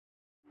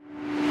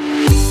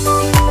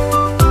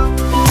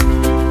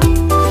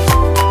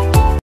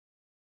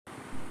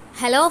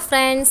Hello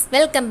friends,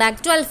 welcome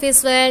back to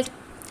Alfi's world.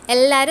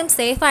 എല്ലാവരും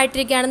safe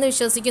ആയിട്ടിരിക്കുകയാണെന്ന്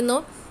വിശ്വസിക്കുന്നു.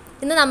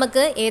 ഇന്ന്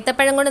നമുക്ക്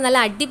ഏത്തപ്പഴം കൊണ്ട്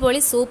നല്ല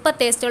അടിപൊളി സൂപ്പർ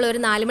ടേസ്റ്റുള്ള ഒരു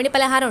 4 മണി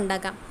പലഹാരം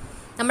ഉണ്ടാക്കാം.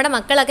 നമ്മുടെ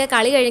മക്കളൊക്കെ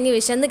കളി കഴിഞ്ഞ്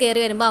വിശന്ന്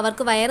കയറി വരുമ്പോൾ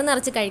അവർക്ക് വയറ്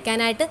നിറച്ച്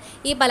കഴിക്കാനായിട്ട്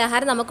ഈ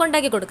പലഹാരം നമുക്ക്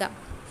ഉണ്ടാക്കി കൊടുക്കാം.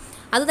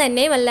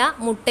 അതുതന്നെയുമല്ല,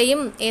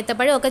 മുട്ടയും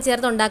ഏത്തപ്പഴവും ഒക്കെ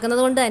ചേർത്ത്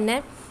ഉണ്ടാക്കുന്നത് കൊണ്ട് തന്നെ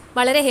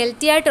വളരെ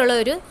ഹെൽത്തി ആയിട്ടുള്ള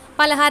ഒരു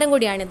പലഹാരം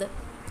കൂടിയാണിത്.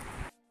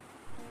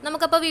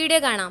 നമുക്കപ്പോൾ വീഡിയോ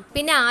കാണാം.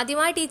 പിന്നെ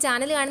ആദ്യമായിട്ട് ഈ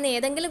ചാനൽ കാണുന്ന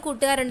ഏതെങ്കിലും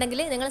കൂട്ടുകാരുണ്ടെങ്കിൽ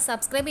നിങ്ങൾ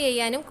സബ്സ്ക്രൈബ്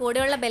ചെയ്യാനും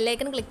കൂടെയുള്ള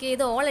ബെല്ലൈക്കൺ ക്ലിക്ക്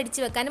ചെയ്ത് ഓൾ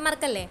അടിച്ച് വെക്കാനും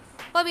മറക്കല്ലേ.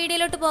 അപ്പോൾ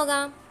വീഡിയോയിലോട്ട്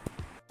പോകാം.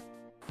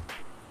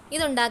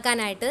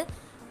 ഇതുണ്ടാക്കാനായിട്ട്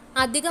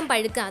അധികം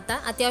പഴുക്കാത്ത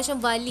അത്യാവശ്യം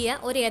വലിയ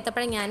ഒരു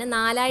ഏത്തപ്പഴം ഞാൻ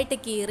 4ആയിട്ട്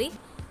കീറി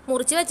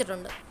മുറിച്ച്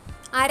വെച്ചിട്ടുണ്ട്.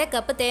 1/2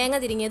 കപ്പ്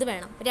തേങ്ങ തിരിങ്ങിയത്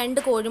വേണം.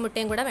 2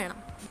 കോഴിമുട്ടയും കൂടെ വേണം.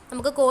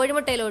 നമുക്ക്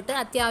കോഴിമുട്ടയിലോട്ട്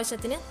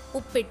അത്യാവശ്യത്തിന്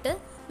ഉപ്പിട്ട്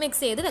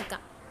മിക്സ് ചെയ്ത്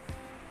വെക്കാം.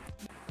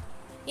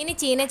 ഇനി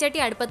ചീനച്ചട്ടി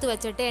അടുപ്പത്ത്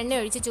വെച്ചിട്ട് എണ്ണ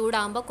ഒഴിച്ച്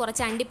ചൂടാകുമ്പോൾ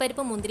കുറച്ച്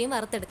അണ്ടിപ്പരിപ്പ് മുന്തിരിയും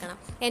വറുത്തെടുക്കണം.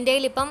 എൻ്റെ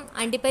കയ്യിൽ ഇപ്പം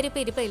അണ്ടിപ്പരിപ്പ്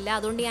ഇരിപ്പില്ല,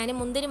 അതുകൊണ്ട് ഞാൻ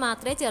മുന്തിരി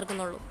മാത്രമേ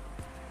ചേർക്കുന്നുള്ളൂ.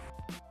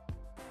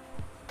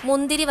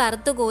 മുന്തിരി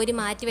വറുത്ത് കോരി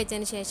മാറ്റി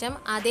വെച്ചതിന് ശേഷം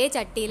അതേ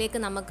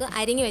ചട്ടിയിലേക്ക് നമുക്ക്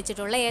അരിഞ്ഞു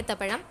വെച്ചിട്ടുള്ള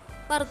ഏത്തപ്പഴം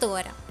വറുത്ത്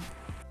കോരാം.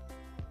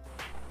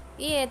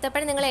 ഈ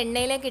ഏത്തപ്പഴം നിങ്ങൾ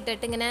എണ്ണയിലേക്ക്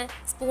ഇട്ടിട്ട് ഇങ്ങനെ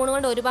സ്പൂൺ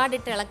കൊണ്ട് ഒരുപാട്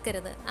ഇട്ട്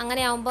ഇളക്കരുത്.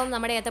 അങ്ങനെ ആകുമ്പം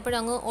നമ്മുടെ ഏത്തപ്പഴം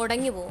അങ്ങ്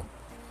ഉടഞ്ഞു പോകും.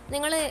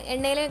 നിങ്ങൾ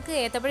എണ്ണയിലേക്ക്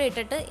ഏത്തപ്പഴം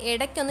ഇട്ടിട്ട്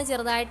ഇടയ്ക്കൊന്ന്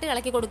ചെറുതായിട്ട്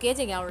ഇളക്കി കൊടുക്കുകയേ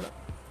ചെയ്യാവുള്ളൂ.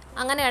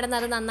 അങ്ങനെ കിടന്ന്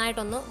അത്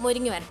നന്നായിട്ടൊന്ന്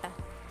മുരിങ്ങി വരട്ടെ.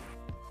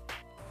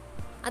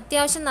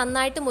 അത്യാവശ്യം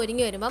നന്നായിട്ട്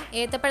മുരിങ്ങി വരുമ്പം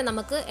ഏത്തപ്പഴം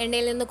നമുക്ക്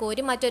എണ്ണയിൽ നിന്ന്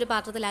കോരി മറ്റൊരു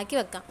പാത്രത്തിലാക്കി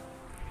വെക്കാം.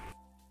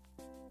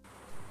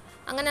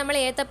 അങ്ങനെ നമ്മൾ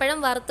ഏത്തപ്പഴം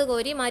വറുത്ത്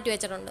കോരി മാറ്റി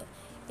വെച്ചിട്ടുണ്ട്.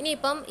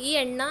 ഇനിയിപ്പം ഈ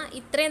എണ്ണ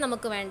ഇത്രയും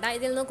നമുക്ക് വേണ്ട,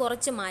 ഇതിൽ നിന്ന്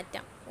കുറച്ച്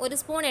മാറ്റാം. 1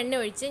 സ്പൂൺ എണ്ണ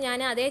ഒഴിച്ച്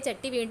ഞാൻ അതേ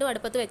ചട്ടി വീണ്ടും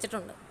അടുപ്പത്ത്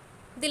വെച്ചിട്ടുണ്ട്.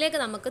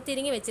 ഇതിലേക്ക് നമുക്ക്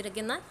തിരിങ്ങി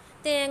വെച്ചിരിക്കുന്ന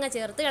തേങ്ങ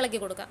ചേർത്ത്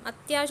ഇളക്കി കൊടുക്കാം.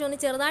 അത്യാവശ്യം ഒന്ന്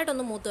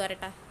ചെറുതായിട്ടൊന്ന് മൂത്ത്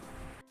വരട്ടെ.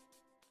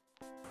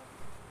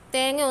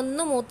 തേങ്ങ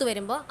ഒന്ന് മൂത്ത്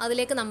വരുമ്പോൾ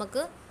അതിലേക്ക്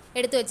നമുക്ക്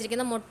എടുത്തു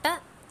വെച്ചിരിക്കുന്ന മുട്ട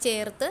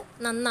ചേർത്ത്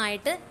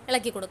നന്നായിട്ട്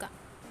ഇളക്കി കൊടുക്കാം.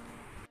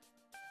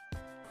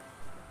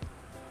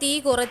 തീ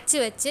കുറച്ച്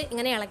വെച്ച്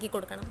ഇങ്ങനെ ഇളക്കി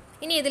കൊടുക്കണം.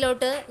 ഇനി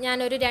ഇതിലോട്ട്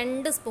ഞാനൊരു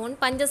 2 സ്പൂൺ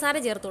പഞ്ചസാര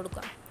ചേർത്ത്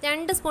കൊടുക്കുക.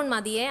 2 സ്പൂൺ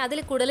മതിയേ,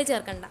 അതിൽ കൂടുതൽ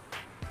ചേർക്കണ്ട.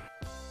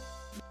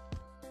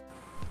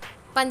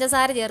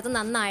 പഞ്ചസാര ചേർത്ത്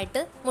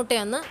നന്നായിട്ട്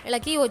മുട്ടയൊന്ന്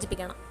ഇളക്കി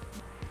യോജിപ്പിക്കണം.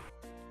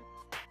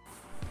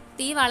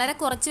 തീ വളരെ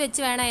കുറച്ച്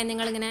വെച്ച് വേണം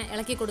നിങ്ങളിങ്ങനെ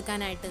ഇളക്കി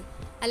കൊടുക്കാനായിട്ട്,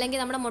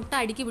 അല്ലെങ്കിൽ നമ്മുടെ മുട്ട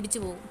അടുക്കി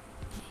പിടിച്ചു പോകും.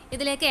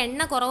 ഇതിലേക്ക്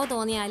എണ്ണ കുറവ്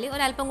തോന്നിയാൽ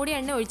ഒരല്പം കൂടി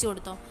എണ്ണ ഒഴിച്ചു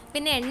കൊടുത്തോ.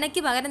 പിന്നെ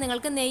എണ്ണയ്ക്ക് പകരം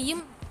നിങ്ങൾക്ക് നെയ്യും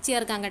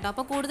ചേർക്കാം കേട്ടോ,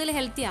 അപ്പോൾ കൂടുതൽ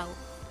ഹെൽത്തി ആകും.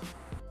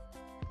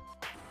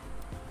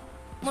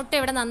 മുട്ട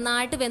ഇവിടെ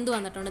നന്നായിട്ട് വെന്ത്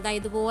വന്നിട്ടുണ്ട്. ദാ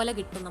ഇതുപോലെ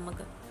കിട്ടും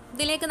നമുക്ക്.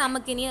 ഇതിലേക്ക്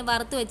നമുക്കിനി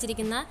വറുത്ത്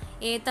വെച്ചിരിക്കുന്ന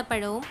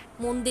ഏത്തപ്പഴവും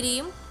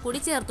മുന്തിരിയും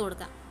കൂടി ചേർത്ത്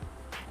കൊടുക്കാം.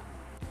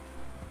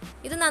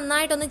 ഇത്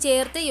നന്നായിട്ടൊന്ന്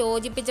ചേർത്ത്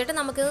യോജിപ്പിച്ചിട്ട്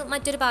നമുക്ക്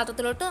മറ്റൊരു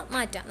പാത്രത്തിലോട്ട്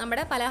മാറ്റാം.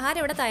 നമ്മുടെ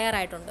പലഹാരം ഇവിടെ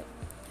തയ്യാറായിട്ടുണ്ട്.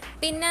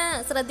 പിന്നെ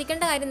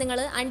ശ്രദ്ധിക്കേണ്ട കാര്യം, നിങ്ങൾ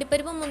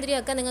അണ്ടിപ്പരിപ്പും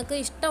മുന്തിരിയൊക്കെ നിങ്ങൾക്ക്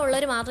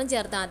ഇഷ്ടമുള്ളവർ മാത്രം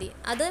ചേർത്താൽ മതി.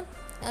 അത്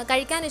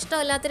കഴിക്കാൻ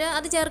ഇഷ്ടമല്ലാത്തവർ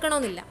അത്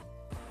ചേർക്കണമെന്നില്ല.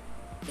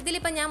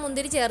 ഇതിലിപ്പം ഞാൻ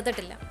മുന്തിരി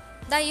ചേർത്തിട്ടില്ല.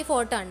 ഇതാ ഈ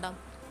ഫോട്ടോ ഉണ്ടോ,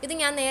 ഇത്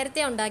ഞാൻ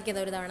നേരത്തെ ഉണ്ടാക്കിയത്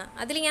ഒരു തവണ.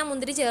 അതിൽ ഞാൻ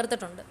മുന്തിരി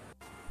ചേർത്തിട്ടുണ്ട്.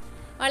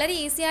 വളരെ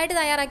ഈസി ആയിട്ട്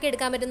തയ്യാറാക്കി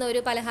എടുക്കാൻ പറ്റുന്ന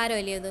ഒരു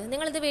പലഹാരമല്ലേ ഇത്.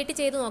 നിങ്ങളിത് വീട്ടിൽ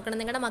ചെയ്ത് നോക്കണം.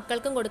 നിങ്ങളുടെ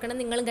മക്കൾക്കും കൊടുക്കണം,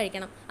 നിങ്ങളും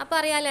കഴിക്കണം. അപ്പോൾ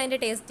അറിയാമല്ലോ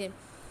അതിൻ്റെ ടേസ്റ്റ്.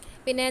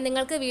 പിന്നെ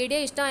നിങ്ങൾക്ക്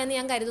വീഡിയോ ഇഷ്ടമായെന്ന്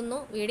ഞാൻ കരുതുന്നു.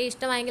 വീഡിയോ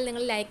ഇഷ്ടമായെങ്കിൽ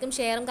നിങ്ങൾ ലൈക്കും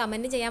ഷെയറും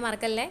കമൻറ്റും ചെയ്യാൻ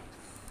മറക്കല്ലേ.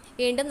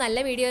 വീണ്ടും നല്ല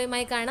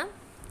വീഡിയോയുമായി കാണാം.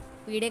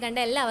 വീഡിയോ കണ്ട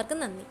എല്ലാവർക്കും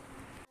നന്ദി.